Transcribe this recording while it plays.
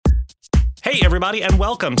Hey, everybody, and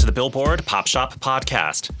welcome to the Billboard Pop Shop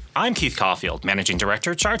Podcast. I'm Keith Caulfield, Managing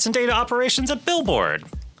Director, Charts and Data Operations at Billboard.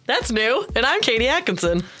 That's new. And I'm Katie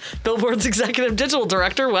Atkinson, Billboard's Executive Digital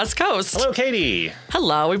Director, West Coast. Hello, Katie.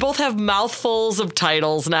 Hello. We both have mouthfuls of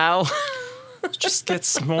titles now. It just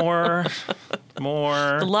gets more.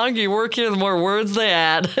 The longer you work here, the more words they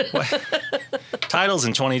add. Titles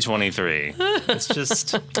in 2023.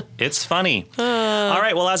 It's funny. All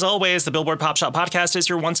right, well, as always, the Billboard Pop Shop Podcast is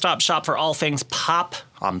your one-stop shop for all things pop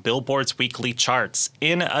on Billboard's weekly charts.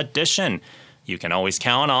 In addition, you can always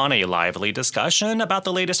count on a lively discussion about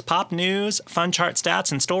the latest pop news, fun chart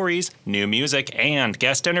stats and stories, new music, and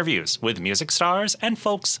guest interviews with music stars and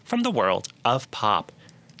folks from the world of pop.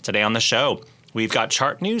 Today on the show, we've got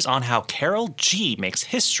chart news on how Karol G makes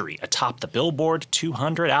history atop the Billboard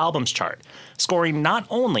 200 albums chart, scoring not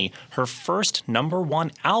only her first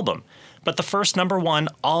 #1 album, but the first #1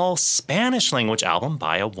 all Spanish language album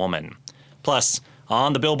by a woman. Plus,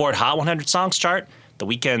 on the Billboard Hot 100 Songs chart, The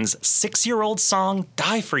Weeknd's 6-year-old song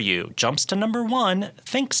Die For You jumps to #1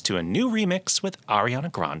 thanks to a new remix with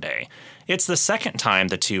Ariana Grande. It's the second time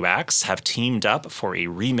the two acts have teamed up for a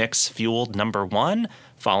remix-fueled #1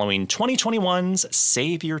 following 2021's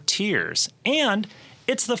Save Your Tears. And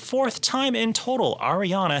it's the fourth time in total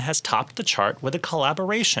Ariana has topped the chart with a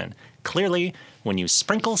collaboration. Clearly, when you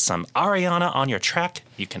sprinkle some Ariana on your track,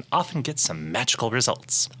 you can often get some magical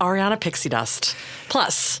results. Ariana pixie dust.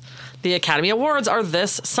 Plus, the Academy Awards are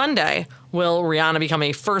this Sunday. Will Rihanna become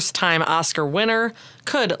a first-time Oscar winner?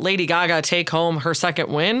 Could Lady Gaga take home her second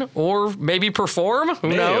win? Or maybe perform?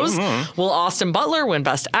 Who knows? Will Austin Butler win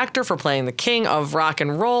Best Actor for playing the king of rock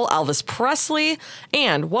and roll, Elvis Presley?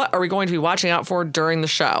 And what are we going to be watching out for during the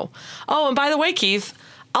show? Oh, and by the way, Keith,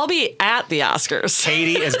 I'll be at the Oscars.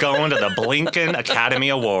 Katie is going to the Blinken Academy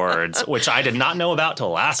Awards, which I did not know about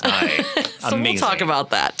till last night. So Amazing. we'll talk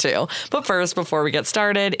about that too. But first, before we get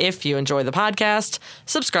started, if you enjoy the podcast,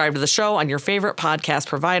 subscribe to the show on your favorite podcast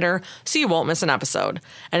provider so you won't miss an episode.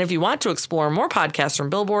 And if you want to explore more podcasts from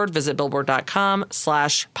Billboard, visit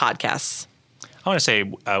billboard.com/podcasts. I want to say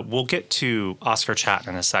we'll get to Oscar chat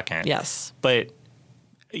in a second. Yes. But,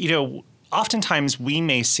 oftentimes we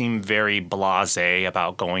may seem very blasé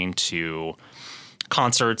about going to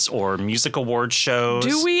concerts or music award shows.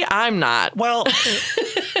 Do we? I'm not. Well,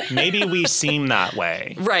 maybe we seem that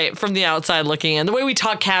way. Right, from the outside looking in. The way we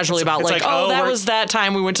talk casually about that was that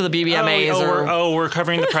time we went to the BBMAs. We're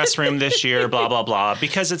covering the press room this year, blah, blah, blah,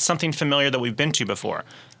 because it's something familiar that we've been to before.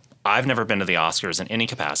 I've never been to the Oscars in any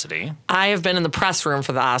capacity. I have been in the press room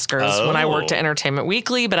for the Oscars when I worked at Entertainment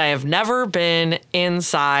Weekly, but I have never been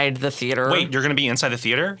inside the theater. Wait, you're going to be inside the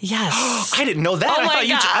theater? Yes. I didn't know that. Oh I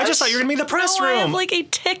just thought you were going to be in the press room. I have like a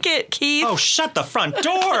ticket, Keith. Oh, shut the front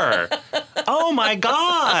door. Oh my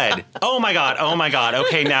God. Oh my God. Oh my God.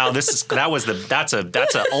 Okay, now that's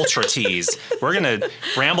a ultra tease. We're going to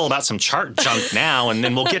ramble about some chart junk now, and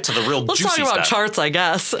then we'll get to the real Let's juicy stuff. talk about charts, I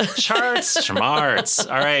guess. Charts, schmarts.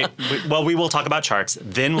 All right. Well, we will talk about charts.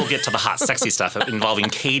 Then we'll get to the hot, sexy stuff involving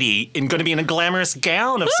Katie going to be in a glamorous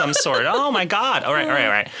gown of some sort. Oh, my God. All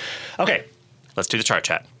right. Okay, let's do the chart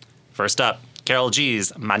chat. First up, Karol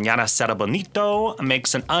G's Mañana Será Bonito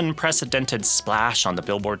makes an unprecedented splash on the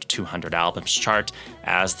Billboard 200 albums chart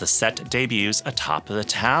as the set debuts atop the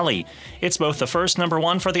tally. It's both the first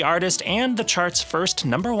 #1 for the artist and the chart's first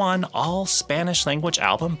 #1 all Spanish language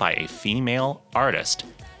album by a female artist.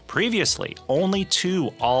 Previously, only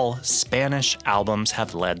 2 all-Spanish albums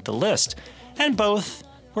have led the list, and both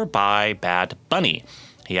were by Bad Bunny.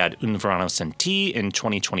 He had Un Verano Sin Ti in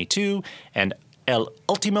 2022 and El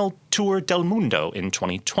Último Tour del Mundo in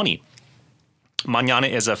 2020. Mañana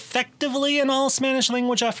is effectively an all-Spanish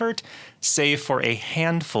language effort, save for a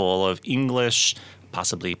handful of English,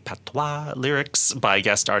 possibly patois lyrics by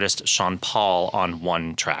guest artist Sean Paul on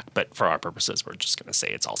one track. But for our purposes, we're just going to say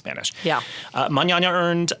it's all Spanish. Yeah. Mañana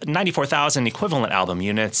earned 94,000 equivalent album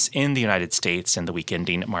units in the United States in the week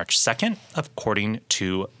ending March 2nd, according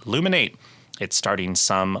to Luminate. Its starting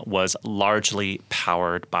sum was largely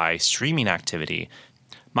powered by streaming activity.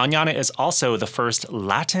 Mañana is also the first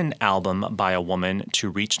Latin album by a woman to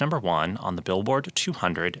reach #1 on the Billboard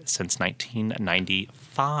 200 since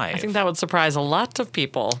 1995. I think that would surprise a lot of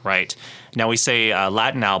people. Right. Now, we say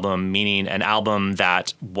Latin album, meaning an album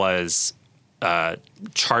that was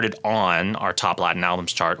charted on our top Latin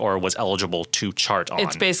albums chart or was eligible to chart on.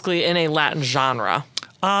 It's basically in a Latin genre.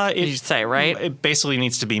 You'd say, right? It basically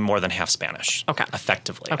needs to be more than half Spanish. Okay.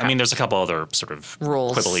 Effectively. Okay. I mean, there's a couple other sort of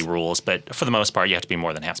quibbly rules, but for the most part, you have to be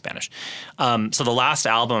more than half Spanish. So the last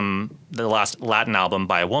Latin album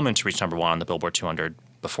by a woman to reach #1 on the Billboard 200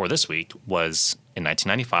 before this week was in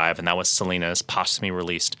 1995, and that was Selena's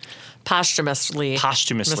Posthumously.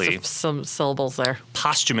 Missed some syllables there.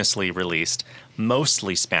 Posthumously released,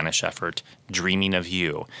 mostly Spanish effort, Dreaming of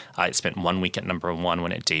You. It spent 1 week at number 1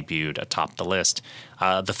 when it debuted atop the list.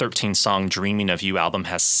 The 13-song Dreaming of You album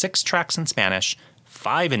has 6 tracks in Spanish,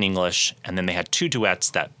 5 in English, and then they had 2 duets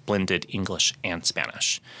that blended English and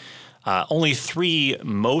Spanish. Only 3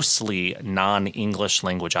 mostly non-English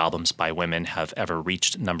language albums by women have ever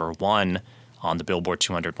reached number 1 on the Billboard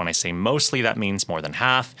 200. When I say mostly, that means more than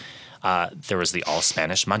half. There was the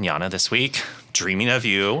all-Spanish Mañana this week, Dreaming of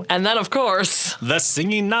You. And then, of course, The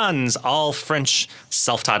Singing Nuns, all-French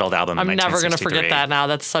self-titled album in 1963. I'm never going to forget that now.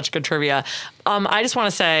 That's such good trivia. I just want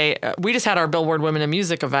to say, we just had our Billboard Women in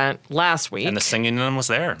Music event last week. And The Singing Nun was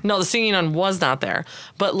there. No, The Singing Nun was not there.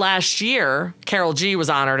 But last year, Karol G was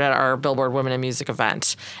honored at our Billboard Women in Music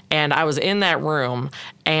event. And I was in that room,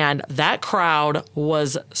 and that crowd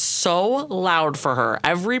was so loud for her.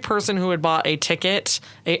 Every person who had bought a ticket,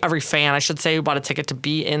 every fan, I should say, who bought a ticket to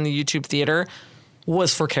be in the YouTube theater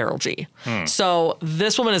was for Karol G. So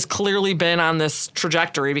this woman has clearly been on this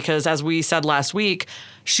trajectory because, as we said last week,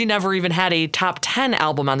 she never even had a top 10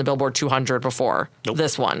 album on the Billboard 200 before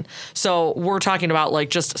this one. So we're talking about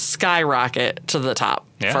like just skyrocket to the top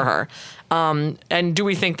for her. And do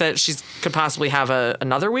we think that she could possibly have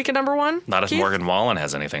another week at number 1? Not if Keith? Morgan Wallen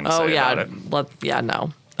has anything to say about it.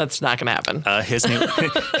 No. That's not going to happen.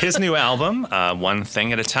 His new album, One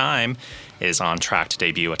Thing at a Time, is on track to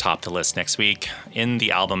debut atop the list next week. In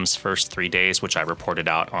the album's first 3 days, which I reported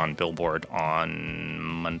out on Billboard on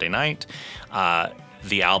Monday night,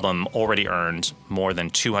 the album already earned more than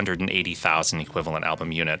 280,000 equivalent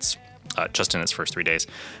album units just in its first 3 days,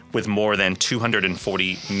 with more than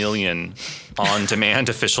 240 million on-demand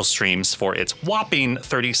official streams for its whopping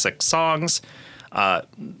 36 songs.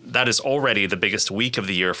 That is already the biggest week of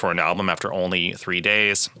the year for an album after only 3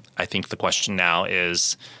 days. I think the question now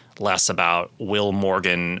is less about will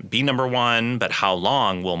Morgan be number 1, but how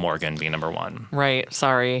long will Morgan be number 1? Right.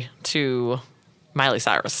 Sorry to Miley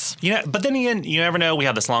Cyrus. Yeah, but then again, you never know. We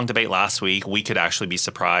had this long debate last week. We could actually be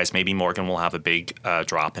surprised. Maybe Morgan will have a big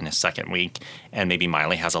drop in his second week, and maybe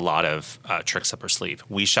Miley has a lot of tricks up her sleeve.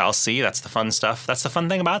 We shall see. That's the fun stuff. That's the fun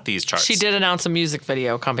thing about these charts. She did announce a music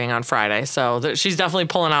video coming on Friday, so she's definitely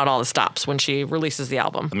pulling out all the stops when she releases the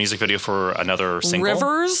album. A music video for another single?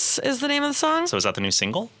 Rivers is the name of the song. So is that the new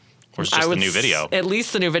single? Or is it just the new video? At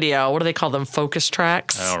least the new video. What do they call them? Focus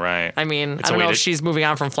tracks? Oh, right. I mean, I don't know if she's moving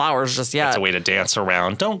on from Flowers just yet. It's a way to dance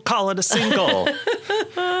around. Don't call it a single.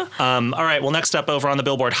 All right. Well, next up over on the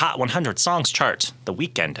Billboard Hot 100 Songs chart, The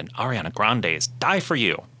Weeknd and Ariana Grande's Die For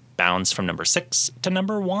You bounds from number 6 to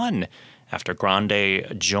number 1 after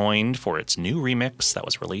Grande joined for its new remix that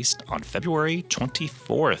was released on February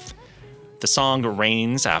 24th. The song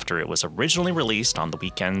reigns after it was originally released on The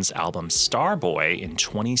Weeknd's album Starboy in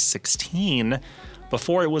 2016,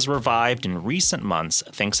 before it was revived in recent months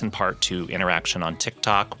thanks in part to interaction on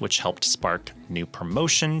TikTok, which helped spark new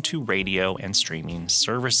promotion to radio and streaming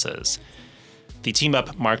services. The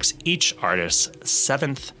team-up marks each artist's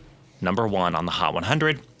 7th number 1 on the Hot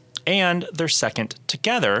 100, and their second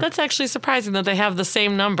together. That's actually surprising that they have the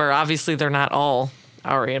same number. Obviously, they're not all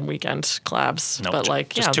Ari and Weeknd collabs, no, but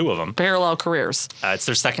just 2 of them. Parallel careers. It's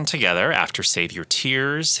their second together after Save Your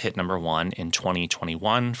Tears hit number 1 in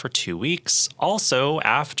 2021 for 2 weeks. Also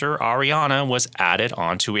after Ariana was added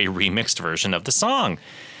onto a remixed version of the song.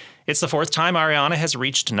 It's the 4th time Ariana has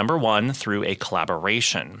reached number 1 through a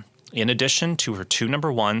collaboration. In addition to her 2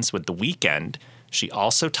 number 1s with The Weeknd, she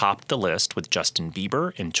also topped the list with Justin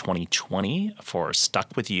Bieber in 2020 for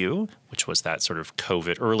Stuck With You, which was that sort of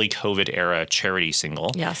early COVID era charity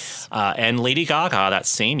single. Yes. And Lady Gaga that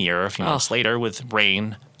same year, a few months later, with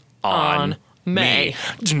Rain on Me.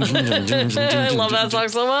 I love that song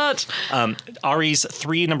so much. Ari's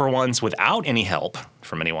 3 number 1s without any help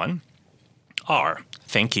from anyone are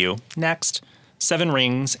Thank You, Next, 7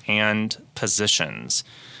 Rings, and Positions.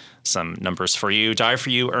 Some numbers for you. Die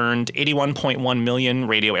For You earned 81.1 million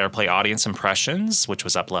radio airplay audience impressions, which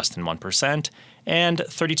was up less than 1%, and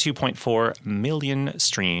 32.4 million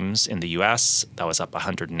streams in the U.S. That was up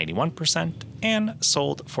 181%, and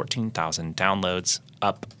sold 14,000 downloads,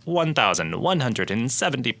 up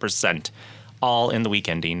 1,170%, all in the week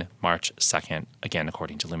ending March 2nd, again,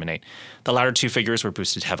 according to Luminate. The latter 2 figures were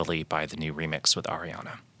boosted heavily by the new remix with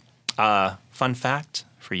Ariana. Fun fact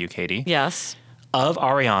for you, Katie. Yes. Of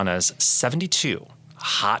Ariana's 72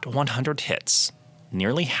 Hot 100 hits,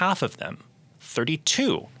 nearly half of them,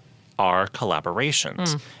 32, are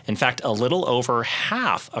collaborations. In fact, a little over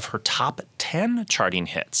half of her top 10 charting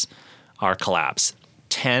hits are collabs.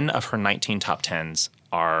 10 of her 19 top 10s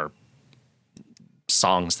are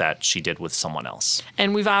songs that she did with someone else.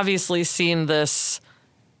 And we've obviously seen this,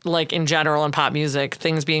 like in general in pop music,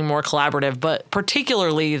 things being more collaborative, but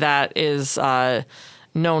particularly that is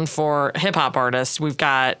known for hip hop artists. We've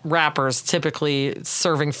got rappers typically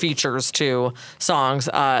serving features to songs.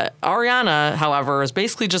 Ariana, however, is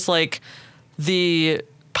basically just like the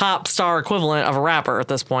pop star equivalent of a rapper at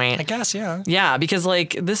this point. I guess, yeah. Yeah, because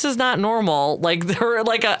like this is not normal. Like they're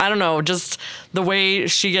like I don't know, just the way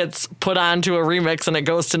she gets put onto a remix and it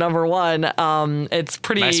goes to number one. It's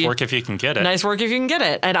pretty nice work if you can get it. Nice work if you can get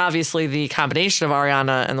it. And obviously the combination of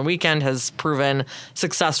Ariana and The Weeknd has proven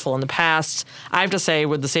successful in the past. I have to say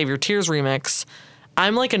with the Save Your Tears remix,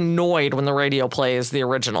 I'm like annoyed when the radio plays the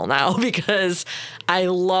original now because I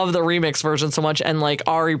love the remix version so much, and like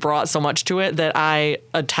Ari brought so much to it that I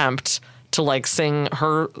attempt to like sing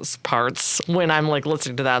her parts when I'm like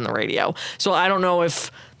listening to that on the radio. So I don't know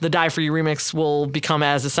if the Die For You remix will become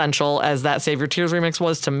as essential as that Save Your Tears remix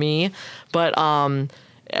was to me, but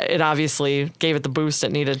it obviously gave it the boost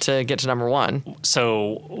it needed to get to number one.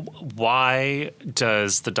 So why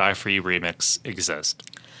does the Die For You remix exist?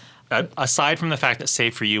 Aside from the fact that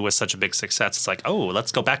Save For You was such a big success, it's like, oh,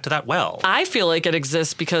 let's go back to that well. I feel like it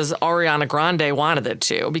exists because Ariana Grande wanted it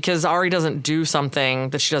to, because Ari doesn't do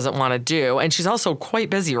something that she doesn't want to do. And she's also quite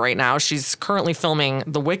busy right now. She's currently filming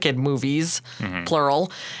the Wicked movies, plural.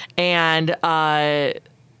 And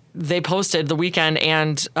they posted, The Weeknd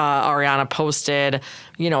and Ariana posted,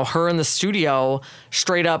 you know, her in the studio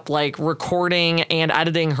straight up like recording and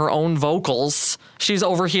editing her own vocals. She's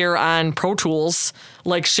over here on Pro Tools,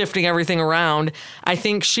 like shifting everything around. I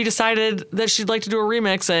think she decided that she'd like to do a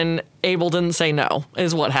remix and Abel didn't say no,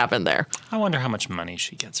 is what happened there. I wonder how much money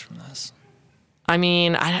she gets from this. I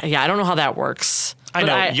mean, I don't know how that works. I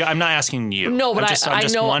know. I'm not asking you. No, but I'm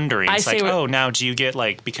just know, wondering. It's like, now do you get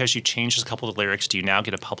like, because you changed a couple of the lyrics, do you now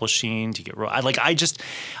get a publishing? Do you get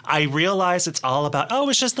I realize it's all about,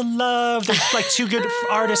 it's just the love. There's like two good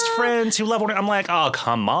artist friends who love one. I'm like, oh,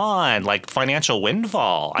 come on, like financial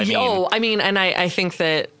windfall. I think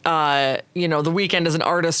that The Weeknd is an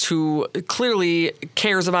artist who clearly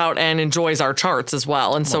cares about and enjoys our charts as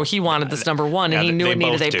well, and so he wanted this number one, and he knew it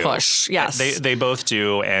needed a push. Yes, they both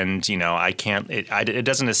do, and I can't. It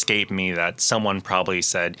doesn't escape me that someone probably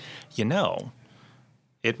said,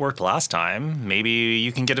 it worked last time. Maybe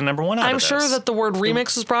you can get a number one out of this. I'm sure that the word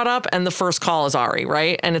remix was brought up, and the first call is Ari,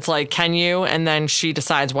 right? And it's like, can you? And then she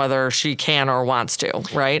decides whether she can or wants to,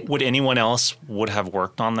 right? Would anyone else would have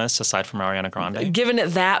worked on this aside from Ariana Grande? Given it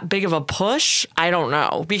that big of a push, I don't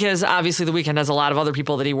know. Because obviously The Weeknd has a lot of other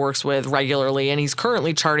people that he works with regularly, and he's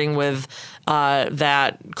currently charting with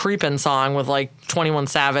that Creepin' song with like 21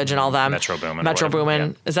 Savage and all them. Metro Boomin.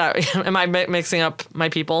 Yeah. Is that, am I mixing up my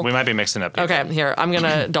people? We might be mixing up people. Okay, here, I'm going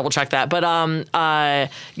to double check that. But,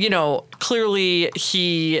 clearly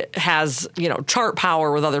he has, chart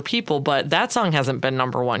power with other people, but that song hasn't been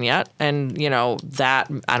number one yet. And,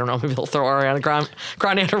 that, I don't know, maybe he'll throw Ariana Grande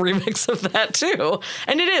a remix of that too.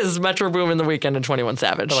 And it is Metro Boomin, The Weeknd, and 21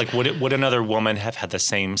 Savage. But like, would another woman have had the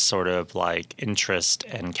same sort of like interest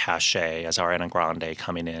and cachet as Ariana Grande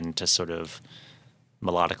coming in to sort of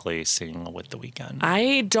melodically sing with The Weeknd?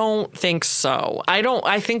 I don't think so.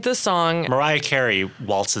 I think this song... Mariah Carey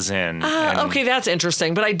waltzes in. Okay, that's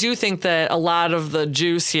interesting. But I do think that a lot of the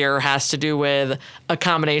juice here has to do with a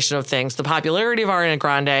combination of things. The popularity of Ariana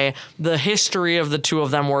Grande, the history of the two of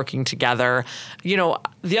them working together.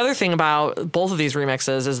 The other thing about both of these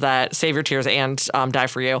remixes is that Save Your Tears and Die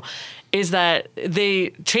For You is that they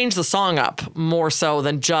change the song up more so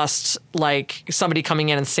than just like somebody coming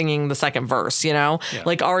in and singing the second verse, Yeah.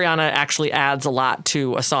 Like Ariana actually adds a lot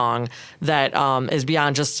to a song that is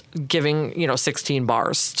beyond just giving, 16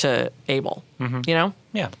 bars to Abel, Yeah.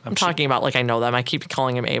 I'm talking about like I know them. I keep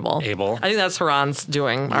calling him Abel. Abel. I think that's Haran's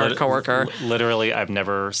doing, our coworker. Literally, I've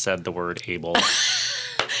never said the word Abel.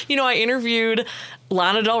 I interviewed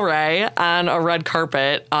Lana Del Rey on a red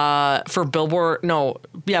carpet for Billboard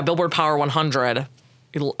Power 100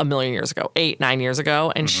 a million years ago, 9 years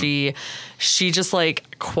ago. And she just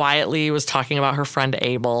like quietly was talking about her friend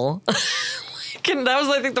Abel. And that was,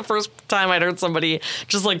 I think, the first time I'd heard somebody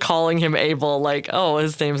just like calling him Abel, like, oh,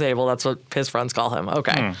 his name's Abel. That's what his friends call him.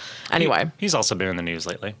 Okay. Anyway. He's also been in the news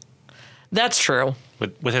lately. That's true.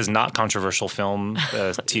 with his not controversial film,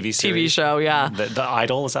 TV series. TV show, yeah. The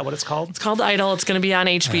Idol, is that what it's called? It's called Idol. It's going to be on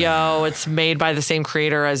HBO. It's made by the same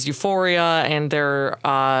creator as Euphoria, and there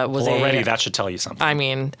was already that should tell you something. I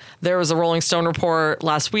mean, there was a Rolling Stone report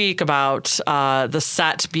last week about the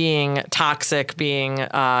set being toxic, being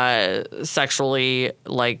sexually,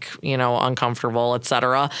 uncomfortable,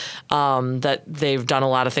 etc. That they've done a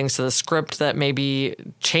lot of things to the script that maybe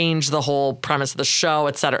change the whole premise of the show,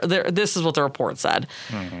 etc. This is what the report said.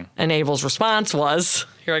 Mm-hmm. And Abel's response was,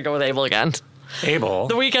 here I go with Abel again. Abel.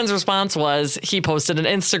 The Weeknd's response was he posted an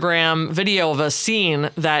Instagram video of a scene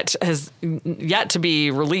that has yet to be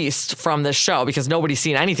released from this show because nobody's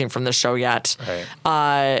seen anything from this show yet.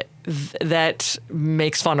 Right. That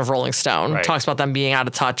makes fun of Rolling Stone, right. Talks about them being out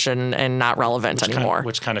of touch and not relevant anymore.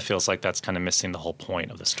 Which kind of feels like that's kind of missing the whole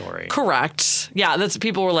point of the story. Correct. Yeah, that's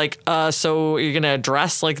people were like, so you're going to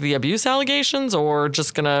address like the abuse allegations or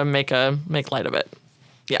just going to make light of it?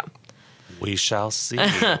 Yeah. We shall see.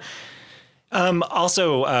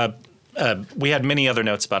 Also, we had many other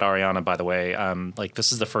notes about Ariana, by the way.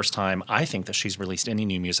 This is the first time I think that she's released any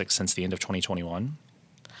new music since the end of 2021.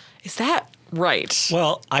 Is that right?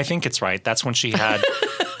 Well, I think it's right. That's when she had,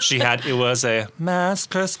 it was a Mass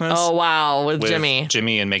Christmas. Oh, wow, with Jimmy.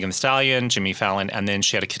 Jimmy and Megan Thee Stallion, Jimmy Fallon, and then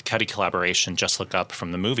she had a Kid Cudi collaboration, Just Look Up,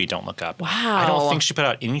 from the movie Don't Look Up. Wow. I don't think she put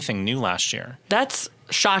out anything new last year. That's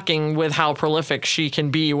shocking with how prolific she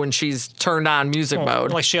can be when she's turned on music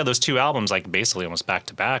mode. Like she had those two albums basically almost back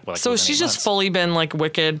to back. So she's just fully been like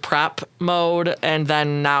Wicked prep mode and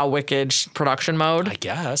then now Wicked production mode? I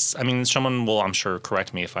guess. I mean, someone will, I'm sure,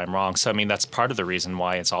 correct me if I'm wrong. So, I mean, that's part of the reason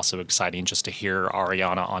why it's also exciting just to hear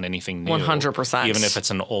Ariana on anything new. 100%. Even if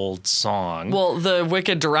it's an old song. Well, the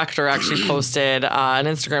Wicked director actually posted an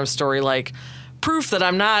Instagram story proof that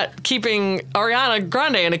I'm not keeping Ariana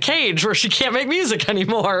Grande in a cage where she can't make music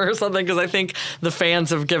anymore or something, because I think the fans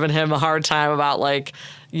have given him a hard time about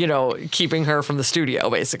keeping her from the studio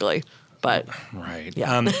basically. But right.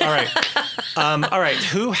 Yeah. All right. All right.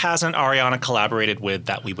 Who hasn't Ariana collaborated with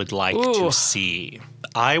that we would like to see?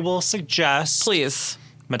 I will suggest, please,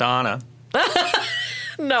 Madonna.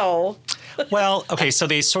 No. Well, okay. So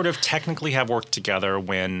they sort of technically have worked together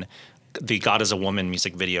when the God is a Woman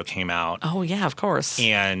music video came out. Oh, yeah, of course.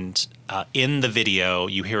 And in the video,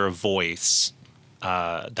 you hear a voice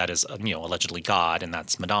that is, allegedly God, and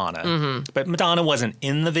that's Madonna. Mm-hmm. But Madonna wasn't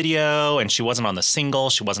in the video, and she wasn't on the single.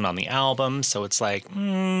 She wasn't on the album. So it's that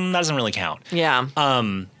doesn't really count. Yeah.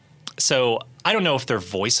 So I don't know if their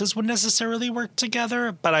voices would necessarily work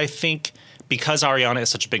together, but I think because Ariana is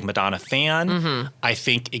such a big Madonna fan, mm-hmm. I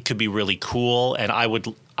think it could be really cool. And I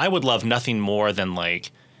would love nothing more than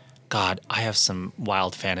God, I have some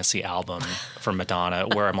wild fantasy album for Madonna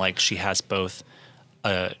where I'm she has both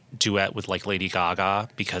a duet with Lady Gaga,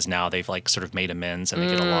 because now they've sort of made amends and they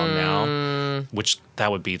get along now, which that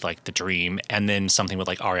would be the dream, and then something with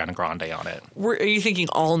Ariana Grande on it. Are you thinking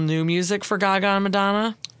all new music for Gaga and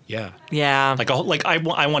Madonna? Yeah. Yeah.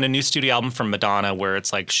 I want a new studio album from Madonna where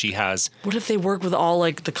it's she has. What if they work with all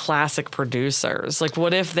the classic producers?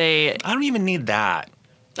 What if they? I don't even need that.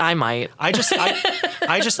 I might. I just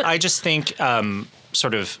think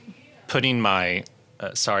sort of putting my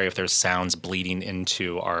sorry if there's sounds bleeding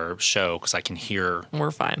into our show because I can hear we're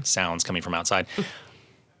fine sounds coming from outside.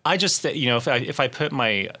 I just if I put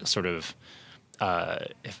my sort of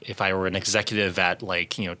if I were an executive at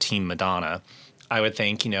Team Madonna, I would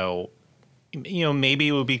think maybe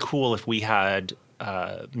it would be cool if we had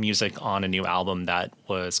music on a new album that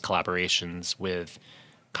was collaborations with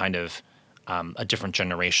kind of a different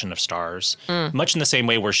generation of stars, much in the same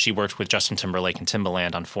way where she worked with Justin Timberlake and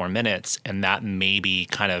Timbaland on 4 Minutes, and that maybe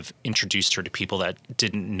kind of introduced her to people that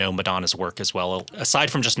didn't know Madonna's work as well,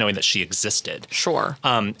 aside from just knowing that she existed. Sure.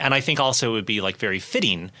 And I think also it would be very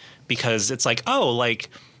fitting because it's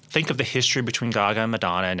think of the history between Gaga and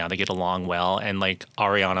Madonna, and now they get along well, and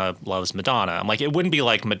Ariana loves Madonna. I'm it wouldn't be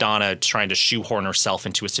Madonna trying to shoehorn herself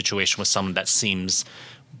into a situation with someone that seems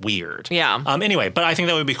weird. Yeah. Anyway, but I think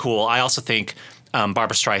that would be cool. I also think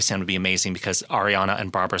Barbra Streisand would be amazing because Ariana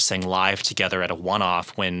and Barbra sang live together at a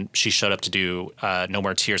one-off when she showed up to do No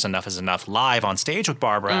More Tears, Enough Is Enough live on stage with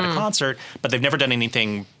Barbra at a concert, but they've never done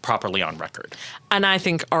anything properly on record. And I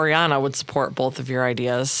think Ariana would support both of your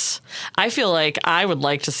ideas. I feel I would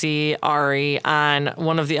like to see Ari on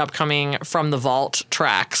one of the upcoming From the Vault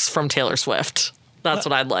tracks from Taylor Swift. That's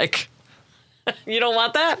what I'd like. You don't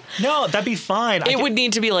want that? No, that'd be fine. It would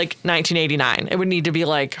need to be 1989. It would need to be her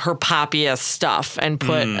poppiest stuff and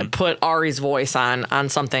put Ari's voice on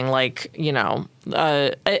something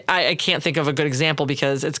I can't think of a good example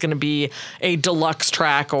because it's going to be a deluxe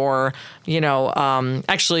track or,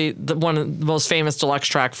 actually one of the most famous deluxe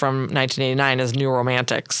track from 1989 is New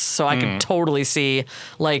Romantics. So I could totally see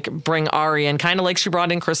like bring Ari in, kind of like she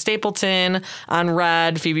brought in Chris Stapleton on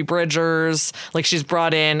Red, Phoebe Bridgers, like she's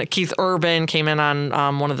brought in Keith Urban came in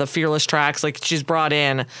on one of the Fearless tracks. Like she's brought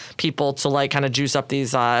in people to like kind of juice up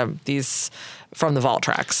these from the vault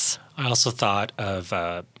tracks. I also thought of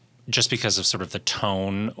just because of sort of the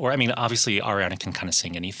tone, or I mean, obviously Ariana can kind of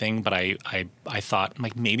sing anything, but I thought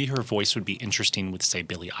like maybe her voice would be interesting with, say,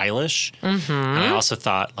 Billie Eilish. Mm-hmm. And I also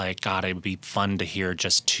thought like, God, it would be fun to hear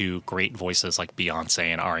just two great voices like Beyonce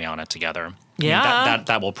and Ariana together. Yeah. I mean,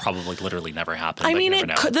 that will probably literally never happen. I mean,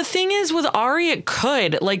 the thing is with Ari, it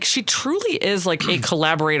could. Like, she truly is like a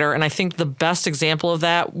collaborator. And I think the best example of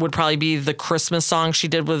that would probably be the Christmas song she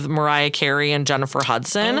did with Mariah Carey and Jennifer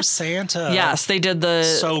Hudson. Oh, Santa. Yes, they did the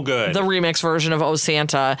remix version of Oh,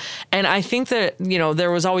 Santa. And I think that,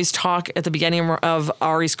 there was always talk at the beginning of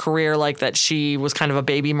Ari's career, like that she was kind of a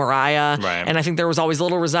baby Mariah. Right. And I think there was always a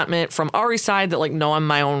little resentment from Ari's side that like, no, I'm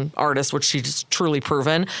my own artist, which she's truly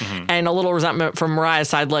proven. Mm-hmm. And a little resentment from Mariah's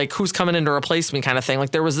side, like who's coming in to replace me kind of thing.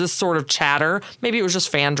 Like there was this sort of chatter. Maybe it was just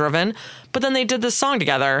fan driven, but then they did this song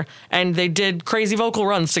together and they did crazy vocal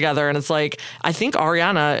runs together. And it's like, I think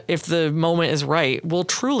Ariana, if the moment is right, will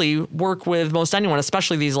truly work with most anyone,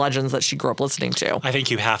 especially these legends that she grew up listening to. I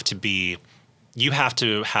think you have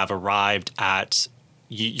to have arrived at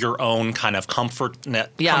your own kind of comfort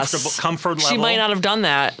level. She might not have done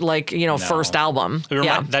that, like, first album.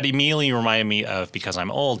 That immediately reminded me of, because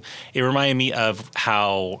I'm old, it reminded me of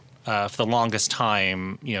how for the longest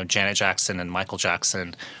time, Janet Jackson and Michael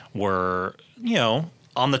Jackson were,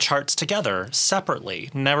 on the charts together, separately,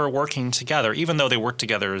 never working together, even though they worked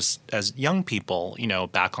together as young people,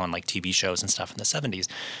 back on like TV shows and stuff in the 70s.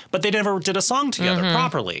 But they never did a song together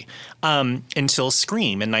properly until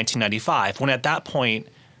Scream in 1995, when at that point,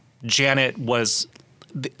 Janet was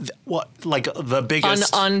the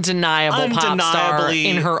biggest, undeniable pop star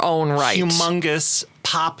in her own right, humongous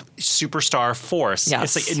pop superstar force.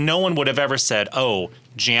 Yes. It's like no one would have ever said, "Oh,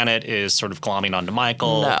 Janet is sort of glomming onto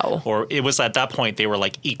Michael." No. Or it was at that point they were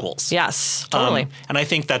like equals. Yes, totally. And I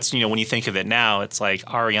think that's when you think of it now, it's like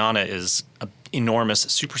Ariana is an enormous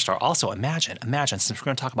superstar. Also, imagine since we're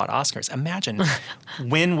going to talk about Oscars, imagine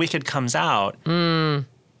when Wicked comes out, Ariana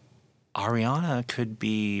could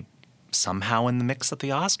be somehow in the mix at the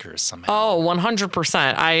Oscars somehow. Oh,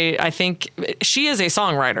 100%. I think she is a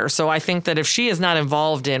songwriter, so I think that if she is not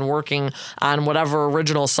involved in working on whatever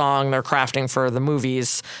original song they're crafting for the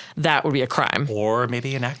movies, that would be a crime. Or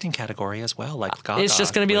maybe an acting category as well, like Gaga. It's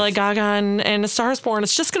just going to be like Gaga and A Star Is Born.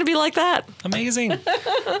 It's just going to be like that. Amazing.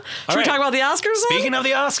 Should we talk about the Oscars then? Speaking of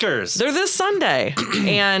the Oscars. They're this Sunday.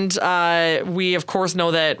 And we, of course,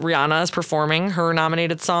 know that Rihanna is performing her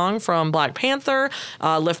nominated song from Black Panther,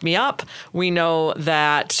 Lift Me Up. We know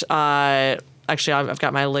that, actually, I've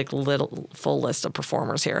got my little full list of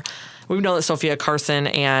performers here. We know that Sophia Carson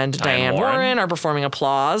and Diane Warren are performing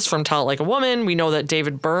Applause from Tell It Like a Woman. We know that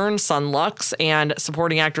David Byrne, Son Lux, and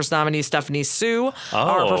supporting actress nominee Stephanie Sue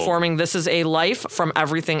are performing This Is a Life from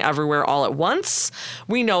Everything Everywhere All at Once.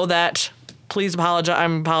 We know that, please apologize,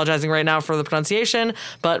 I'm apologizing right now for the pronunciation,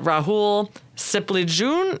 but Rahul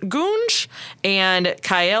Sipligunj and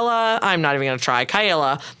Kaela, I'm not even going to try,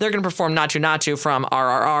 Kaela, they're going to perform Natu Natu from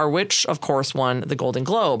RRR, which, of course, won the Golden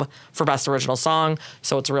Globe for Best Original Song,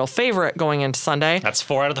 so it's a real favorite going into Sunday. That's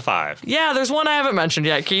 4 out of the 5. Yeah, there's one I haven't mentioned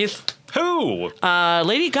yet, Keith. Who?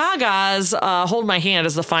 Lady Gaga's Hold My Hand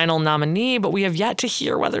is the final nominee, but we have yet to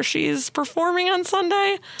hear whether she's performing on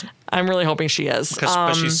Sunday. I'm really hoping she is.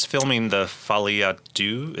 But she's filming the Folie à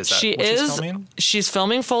Deux. Is that she's filming? She's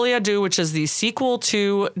filming Folie à Deux, which is the sequel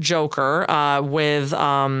to Joker with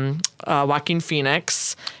Joaquin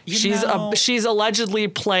Phoenix. She's allegedly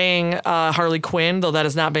playing Harley Quinn, though that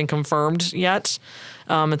has not been confirmed yet.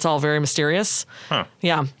 It's all very mysterious. Huh.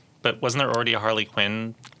 Yeah. But wasn't there already a Harley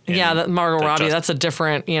Quinn? Yeah, that Margot Robbie. That's a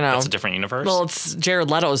different, That's a different universe? Well, it's Jared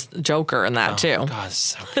Leto's Joker in that, too. Oh, God, it's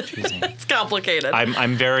so confusing. It's complicated.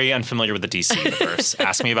 I'm very unfamiliar with the DC universe.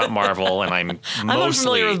 Ask me about Marvel, and I'm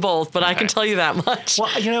unfamiliar with both, but okay. I can tell you that much.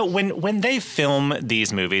 Well, when they film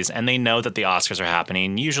these movies and they know that the Oscars are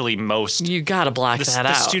happening, usually you gotta block that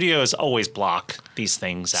out. The studios always block these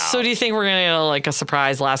things out. So do you think we're gonna get a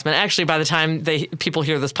surprise last minute? Actually, by the time people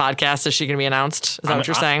hear this podcast, is she gonna be announced? Is that what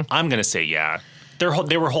you're saying? I'm gonna say yeah.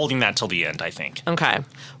 They were holding that till the end, I think. Okay.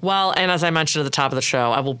 Well, and as I mentioned at the top of the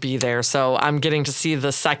show, I will be there. So I'm getting to see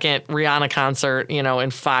the second Rihanna concert, in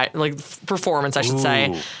performance, I should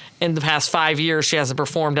say. in the past 5 years, she hasn't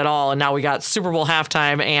performed at all. And now we got Super Bowl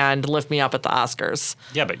halftime and Lift Me Up at the Oscars.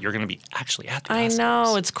 Yeah, but you're going to be actually at the I Oscars.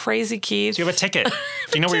 know. It's crazy, Keith. Do you have a ticket? Do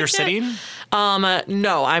you know where you're sitting?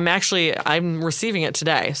 No, I'm receiving it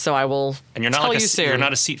today. So I will And you're not tell like you soon. You're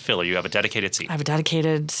not a seat filler. You have a dedicated seat. I have a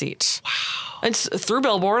dedicated seat. Wow. It's through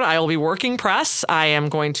Billboard. I will be working press. I am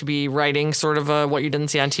going to be writing sort of a what you didn't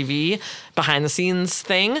see on TV, behind the scenes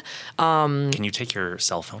thing. Can you take your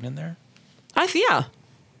cell phone in there?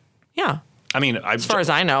 Yeah. I mean, as far as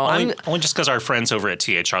I know, only just because our friends over at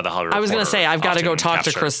THR, the Hollywood Reporter, I was going to say, I've got to go talk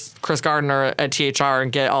to capture. Chris Gardner at THR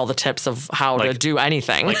and get all the tips of how to do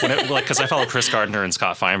anything. Because I follow Chris Gardner and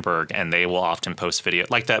Scott Feinberg, and they will often post video.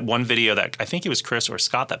 Like that one video that I think it was Chris or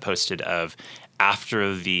Scott that posted of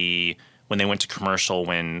after when they went to commercial,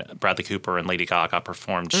 when Bradley Cooper and Lady Gaga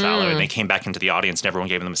performed Shallow, and they came back into the audience and everyone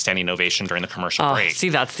gave them a standing ovation during the commercial break. See,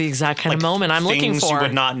 that's the exact kind of moment I'm looking for. Things you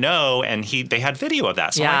would not know, and they had video of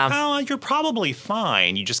that. So I'm like, oh, you're probably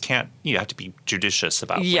fine. You just can't, you have to be judicious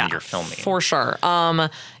about when you're filming. For sure. So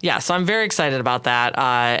I'm very excited about that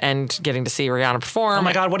and getting to see Rihanna perform. Oh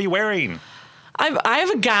my God, what are you wearing? I have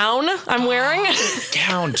a gown I'm wearing.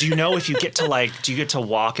 Gown. Do you know if you get to do you get to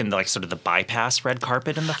walk in sort of the bypass red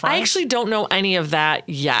carpet in the front? I actually don't know any of that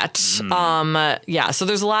yet. So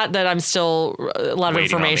there's a lot that I'm still, a lot of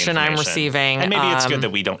information I'm receiving. And maybe it's good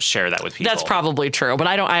that we don't share that with people. That's probably true, but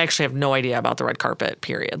I actually have no idea about the red carpet,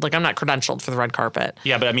 period. I'm not credentialed for the red carpet.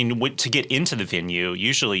 Yeah, but I mean, to get into the venue,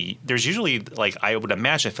 there's usually I would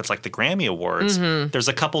imagine if it's like the Grammy Awards, there's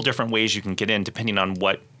a couple different ways you can get in depending on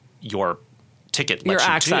what your ticket lets you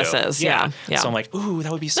access do. is. Yeah. So I'm like, ooh, that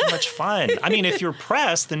would be so much fun. I mean, if you're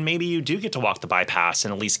pressed, then maybe you do get to walk the bypass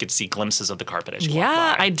and at least get to see glimpses of the carpet as you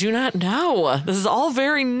walk by. I do not know. This is all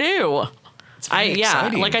very new. It's very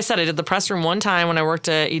exciting. Like I said, I did the press room one time when I worked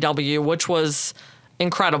at EW, which was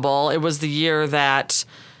incredible. It was the year that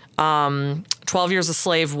 12 Years a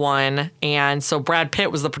Slave won, and so Brad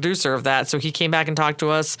Pitt was the producer of that, so he came back and talked to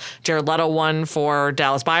us. Jared Leto won for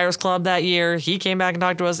Dallas Buyers Club that year. He came back and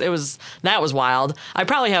talked to us. That was wild.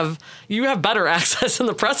 You have better access in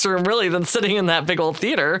the press room really than sitting in that big old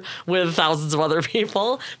theater with thousands of other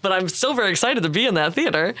people, but I'm still very excited to be in that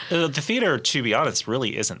theater. The theater, to be honest,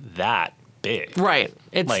 really isn't that big. Right.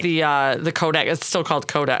 It's the Kodak. It's still called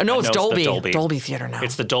Kodak. No, it's Dolby. Dolby Theater now.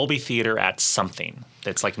 It's the Dolby Theater at something.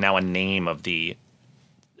 It's now a name of the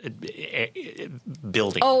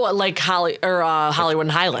building. Oh, like Hollywood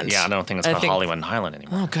and Highland. Yeah, I don't think it's called Hollywood and Highland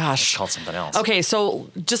anymore. Oh, gosh. It's called something else. Okay, so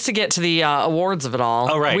just to get to the awards of it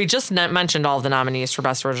all. Oh, right. We just mentioned all of the nominees for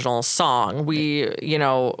Best Original Song. We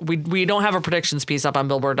don't have a predictions piece up on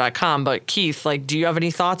Billboard.com, but Keith, do you have any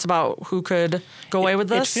thoughts about who could go away with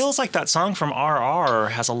this? It feels like that song from RR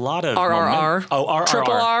has a lot of RRR. RRR.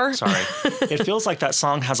 Triple R. Sorry. It feels like that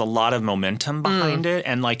song has a lot of momentum behind it,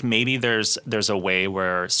 and maybe there's a way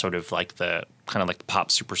where sort of the pop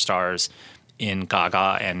superstars in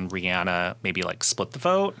Gaga and Rihanna maybe split the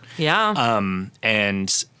vote. Yeah.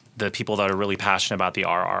 And the people that are really passionate about the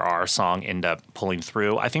RRR song end up pulling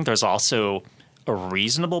through. I think there's also a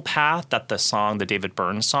reasonable path that the David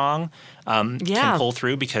Byrne song can pull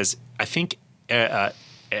through, because I think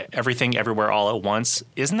Everything Everywhere All at Once,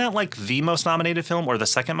 isn't that the most nominated film or the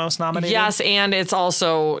second most nominated? Yes, and it's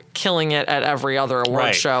also killing it at every other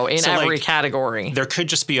award show in every category. There could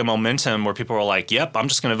just be a momentum where people are like, yep, I'm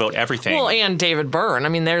just going to vote everything. Well, and David Byrne. I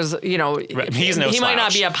mean, there's, he's no he slouch. might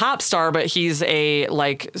not be a pop star, but he's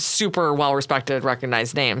a super well-respected,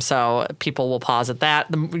 recognized name. So people will pause at that.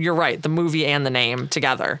 You're right, the movie and the name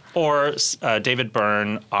together. Or David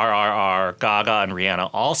Byrne, RRR, Gaga, and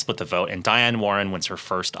Rihanna all split the vote, and Diane Warren wins her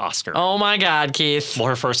first Oscar. Oh my God, Keith. Well,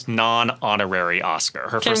 her first non-honorary Oscar.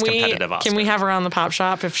 Her first competitive Oscar. Can we have her on the Pop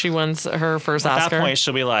Shop if she wins her first Oscar? At that point,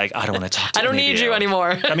 she'll be like, I don't want to talk to I don't need you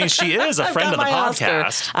anymore. I mean, she is a friend of the podcast.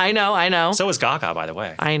 Oscar. I know. So is Gaga, by the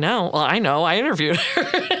way. I know. Well, I know. I interviewed her.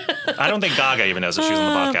 I don't think Gaga even knows that she was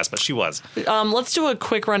on the podcast, but she was. Let's do a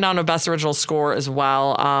quick rundown of Best Original Score as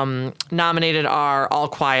well. Nominated are All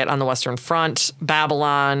Quiet on the Western Front,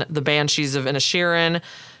 Babylon, The Banshees of Inisherin,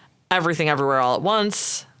 Everything Everywhere All at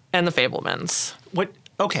Once, and The Fabelmans. What?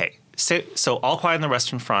 Okay. So All Quiet on the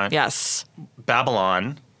Western Front. Yes.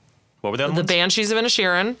 Babylon. What were the other ones? The Banshees of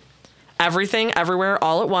Inisherin, Everything Everywhere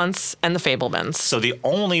All at Once, and The Fabelmans. So the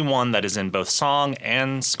only one that is in both song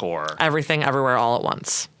and score. Everything Everywhere All at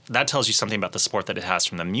Once. That tells you something about the support that it has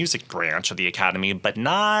from the music branch of the Academy, but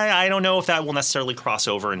I don't know if that will necessarily cross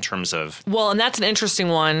over in terms of... Well, and that's an interesting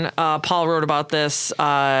one. Paul wrote about this.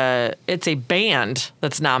 It's a band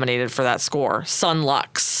that's nominated for that score. Sun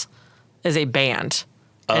Lux is a band,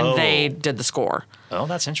 and they did the score. Oh,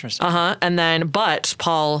 that's interesting. And then, but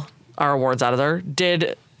Paul, our awards editor,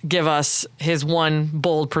 did give us his one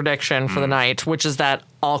bold prediction for the night, which is that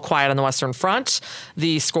All Quiet on the Western Front,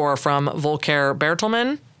 the score from Volker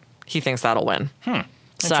Bertelmann, he thinks that'll win. Interesting.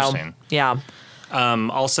 So, yeah.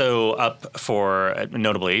 Also up for,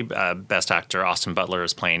 notably, Best Actor, Austin Butler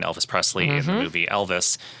is playing Elvis Presley in the movie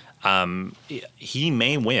Elvis. He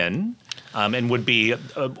may win and would be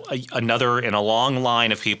another in a long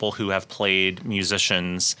line of people who have played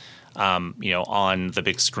musicians on the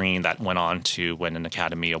big screen that went on to win an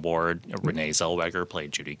Academy Award. Renee Zellweger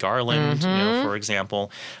played Judy Garland, for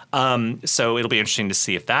example. So it'll be interesting to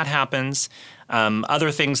see if that happens.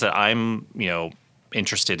 Other things that I'm,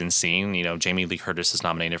 interested in seeing, Jamie Lee Curtis is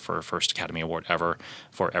nominated for her first Academy Award ever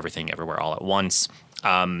for Everything Everywhere All at Once.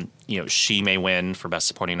 She may win for Best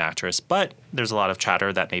Supporting Actress, but there's a lot of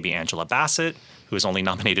chatter that maybe Angela Bassett, who is only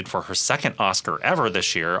nominated for her second Oscar ever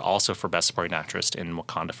this year, also for Best Supporting Actress in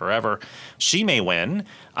Wakanda Forever, she may win.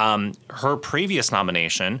 Her previous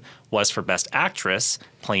nomination was for Best Actress,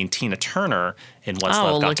 playing Tina Turner in What's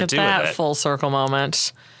Love Got to Do with It. Oh, look at that full circle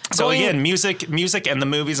moment. So again, music and the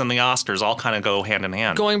movies and the Oscars all kind of go hand in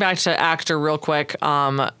hand. Going back to actor real quick,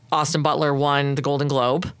 Austin Butler won the Golden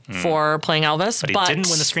Globe for playing Elvis. But he didn't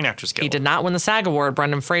win the Screen Actors Guild. He did not win the SAG Award.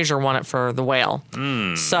 Brendan Fraser won it for The Whale.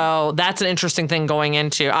 So that's an interesting thing going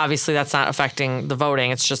into. Obviously, that's not affecting the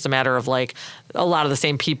voting. It's just a matter of a lot of the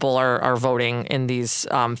same people are voting in these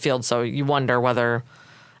fields. So you wonder whether...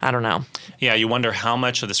 I don't know. Yeah, you wonder how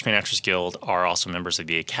much of the Screen Actors Guild are also members of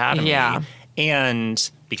the Academy. Yeah.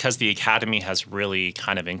 And because the Academy has really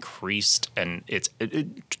kind of increased and it's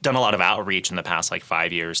done a lot of outreach in the past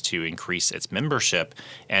 5 years to increase its membership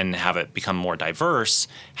and have it become more diverse,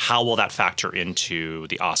 how will that factor into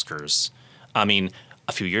the Oscars? I mean,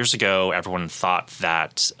 a few years ago, everyone thought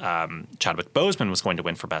that Chadwick Boseman was going to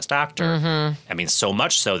win for Best Actor. I mean, so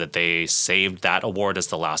much so that they saved that award as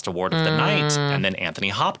the last award of the night, and then Anthony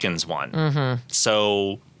Hopkins won.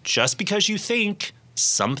 So just because you think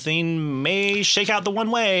something may shake out the one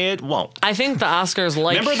way, it won't. I think the Oscars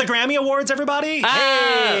Remember the Grammy Awards, everybody?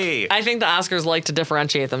 Hey! I think the Oscars like to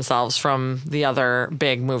differentiate themselves from the other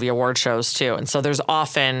big movie award shows, too. And so there's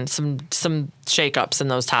often some shakeups in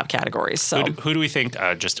those top categories. So who do we think,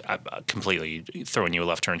 completely throwing you a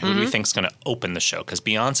left turn, who do we think is going to open the show? Because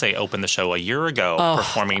Beyonce opened the show a year ago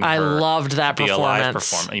performing I loved that Be performance. Alive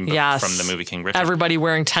performance Yes. from the movie King Richard. Everybody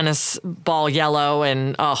wearing tennis ball yellow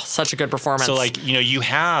and, such a good performance. So, you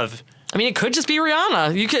have... I mean, it could just be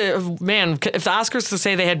Rihanna. You could, man, if the Oscars could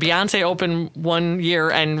say they had Beyonce open one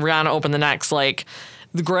year and Rihanna open the next, the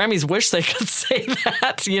Grammys wish they could say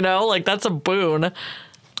that, that's a boon.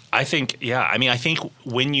 I think, yeah. I mean, I think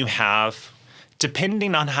when you have,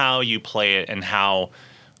 depending on how you play it and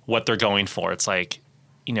what they're going for, it's they're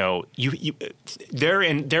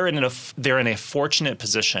in a fortunate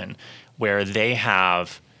position where they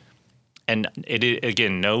have, and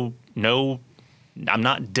again, no, I'm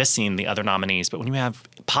not dissing the other nominees, but when you have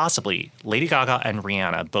possibly Lady Gaga and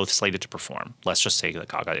Rihanna both slated to perform, let's just say that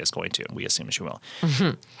Gaga is going to, and we assume she will.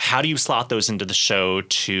 How do you slot those into the show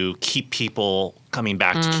to keep people coming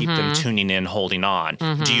back, to keep them tuning in, holding on?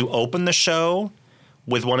 Do you open the show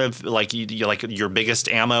with one of your biggest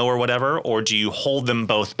ammo or whatever, or do you hold them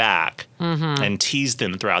both back and tease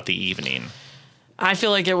them throughout the evening? I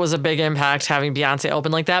feel like it was a big impact having Beyonce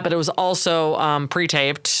open like that, but it was also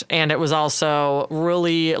pre-taped, and it was also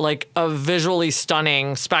really a visually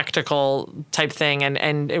stunning spectacle type thing.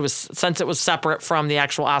 And it was, since it was separate from the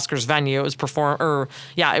actual Oscars venue, it was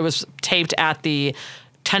it was taped at the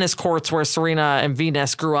tennis courts where Serena and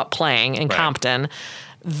Venus grew up playing in Compton.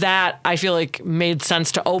 That I feel like made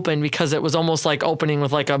sense to open because it was almost like opening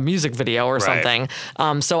with a music video or something.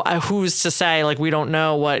 So who's to say, we don't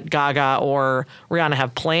know what Gaga or Rihanna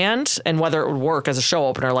have planned and whether it would work as a show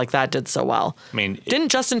opener like that did so well. I mean, didn't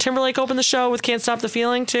Justin Timberlake open the show with Can't Stop the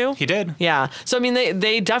Feeling too? He did. Yeah. So I mean,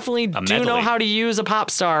 they definitely do know how to use a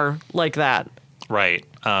pop star like that. Right.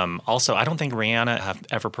 Also, I don't think Rihanna have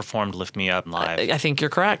ever performed Lift Me Up live. I think you're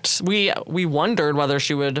correct. We wondered whether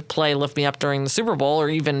she would play Lift Me Up during the Super Bowl or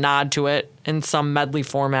even nod to it in some medley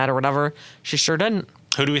format or whatever. She sure didn't.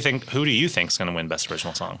 Who do you think is going to win Best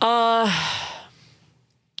Original Song? I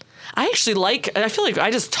feel like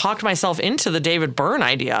I just talked myself into the David Byrne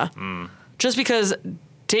idea. Just because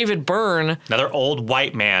David Byrne... Another old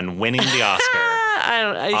white man winning the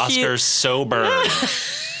Oscar. Oscar's so Byrne.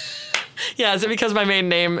 Yeah, is it because my maiden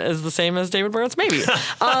name is the same as David Burns? Maybe.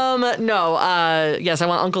 No. Yes, I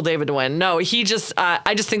want Uncle David to win. No, he just.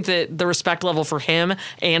 I just think that the respect level for him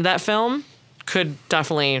and that film could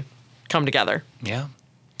definitely come together. Yeah.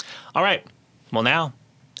 All right. Well, now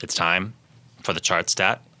it's time for the chart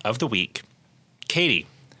stat of the week. Katie,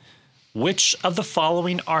 Which of the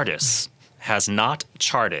following artists has not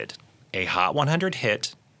charted a Hot 100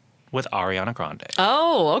 hit with Ariana Grande?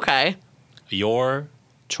 Oh, okay. Your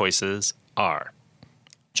choices are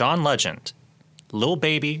John Legend, Lil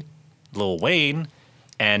Baby, Lil Wayne,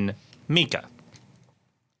 and Mika.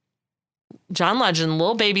 John Legend,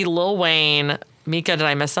 Lil Baby, Lil Wayne, Mika. Did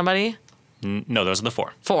I miss somebody? No, those are the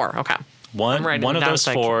four. Four, okay. One of those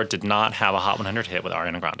four did not have a Hot 100 hit with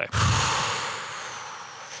Ariana Grande.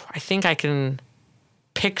 I think I can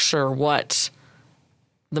picture what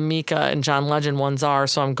the Mika and John Legend ones are,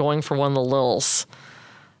 so I'm going for one of the Lils.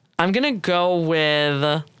 I'm going to go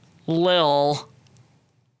with Lil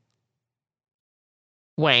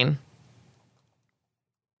Wayne.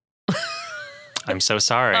 I'm so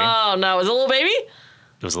sorry. Oh, no. Was it Lil Baby?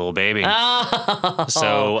 It was Lil Baby. Oh.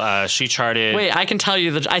 So she charted... Wait, I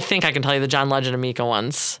think I can tell you the John Legend and Mika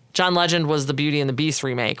ones. John Legend was the Beauty and the Beast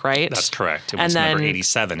remake, right? That's correct. It was number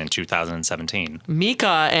 87 in 2017.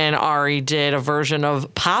 Mika and Ari did a version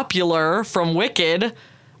of Popular from Wicked,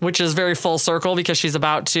 which is very full circle because she's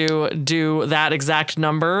about to do that exact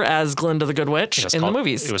number as Glinda the Good Witch in the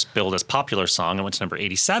movies. It was billed as Popular Song and went to number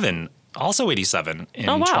 87. Also 87 in 2013.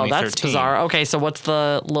 Oh, wow, that's bizarre. Okay, so what's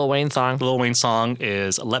the Lil Wayne song? Lil Wayne song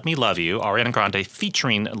is Let Me Love You, Ariana Grande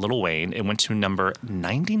featuring Lil Wayne. It went to number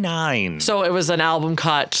 99. So it was an album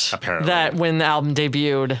cut Apparently. That when the album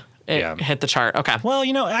debuted, it hit the chart. Okay. Well,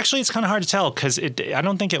 actually it's kind of hard to tell because I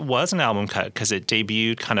don't think it was an album cut because it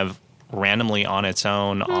debuted kind of randomly on its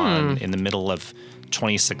own in the middle of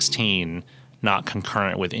 2016, not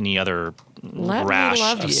concurrent with any other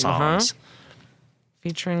rash of songs.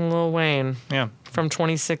 Featuring Lil Wayne. Yeah. From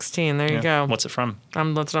 2016. There you go. What's it from?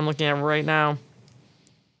 That's what I'm looking at right now.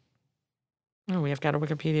 Oh, we have got a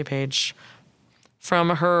Wikipedia page. From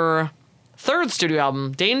her third studio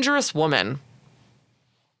album, Dangerous Woman.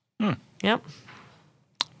 Yep. Well,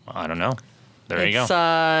 I don't know. There you go.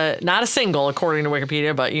 It's not a single, according to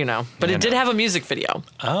Wikipedia, but But it did have a music video.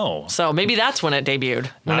 Oh. So maybe that's when it debuted.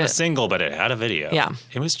 Not a single, but it had a video. Yeah.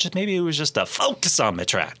 Maybe it was just a Focus on me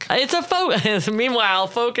track. It's a Focus. Meanwhile,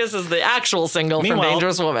 Focus is the actual single from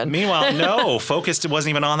Dangerous Woman. Meanwhile, no, Focus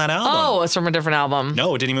wasn't even on that album. Oh, it's from a different album.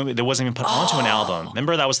 No, it wasn't even put onto an album.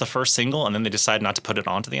 Remember that was the first single, and then they decided not to put it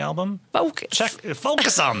onto the album?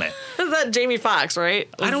 Focus on me. Is that Jamie Foxx, right?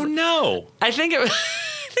 I don't know. I think it was...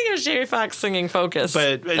 I think it was Jamie Foxx singing Focus.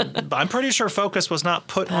 But I'm pretty sure Focus was not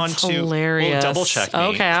put onto... hilarious. Well, double check me.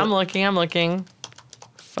 Okay, I'm looking.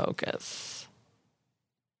 Focus.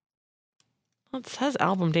 Well, it says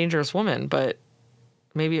album Dangerous Woman, but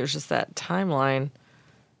maybe it was just that timeline.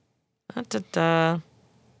 From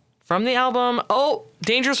the album,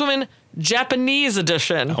 Dangerous Woman, Japanese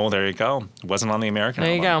edition. Oh, there you go. It wasn't on the American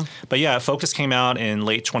album. There you go. But yeah, Focus came out in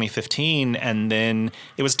late 2015, and then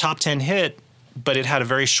it was a top 10 hit, but it had a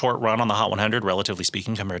very short run on the Hot 100, relatively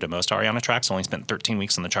speaking, compared to most Ariana tracks. Only spent 13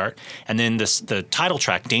 weeks on the chart. And then the title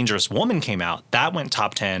track, Dangerous Woman, came out. That went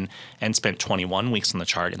top 10 and spent 21 weeks on the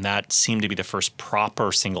chart. And that seemed to be the first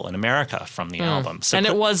proper single in America from the album. So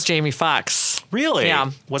it was Jamie Foxx. Really?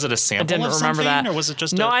 Yeah. Was it a sample I didn't of remember something, that. or was it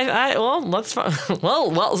just No,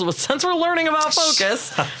 well, since we're learning about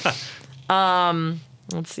Focus,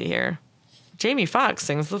 let's see here. Jamie Foxx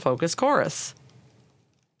sings the Focus chorus.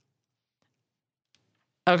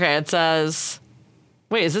 Okay, it says,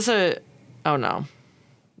 wait, is this oh no.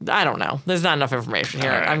 I don't know. There's not enough information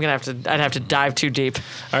here. Right. I'd have to dive too deep.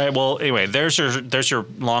 All right, well, anyway, there's your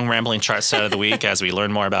long rambling chart set of the week as we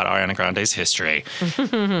learn more about Ariana Grande's history.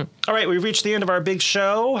 All right, we've reached the end of our big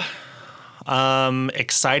show.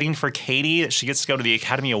 Exciting for Katie that she gets to go to the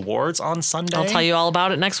Academy Awards on Sunday. I'll tell you all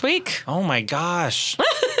about it next week. Oh my gosh.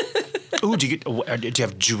 Ooh, do you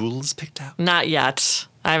have jewels picked out? Not yet.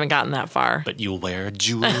 I haven't gotten that far. But you'll wear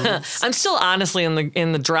jewels. I'm still honestly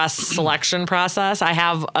in the dress selection process. I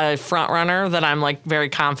have a front runner that I'm like very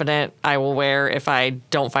confident I will wear if I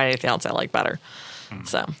don't find anything else I like better.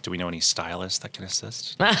 So, do we know any stylists that can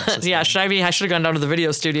assist? Yeah, I should have gone down to the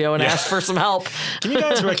video studio and asked for some help. Can you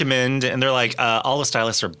guys recommend? And they're like, all the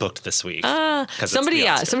stylists are booked this week.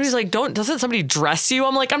 Somebody's like, doesn't somebody dress you?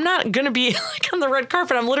 I'm like, I'm not gonna be like on the red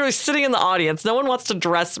carpet. I'm literally sitting in the audience. No one wants to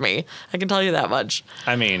dress me. I can tell you that much.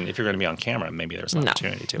 I mean, if you're going to be on camera, maybe there's an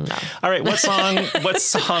opportunity to. No. All right, what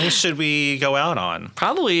song should we go out on?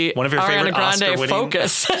 Probably one of your favorite Oscar-winning.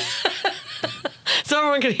 Focus. So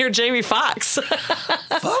everyone can hear Jamie Foxx.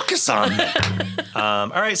 Focus on me. All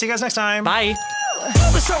right, see you guys next time. Bye.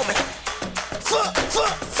 Focus on me.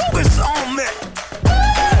 Focus on me.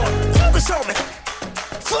 Focus on me.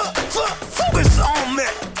 Focus on me.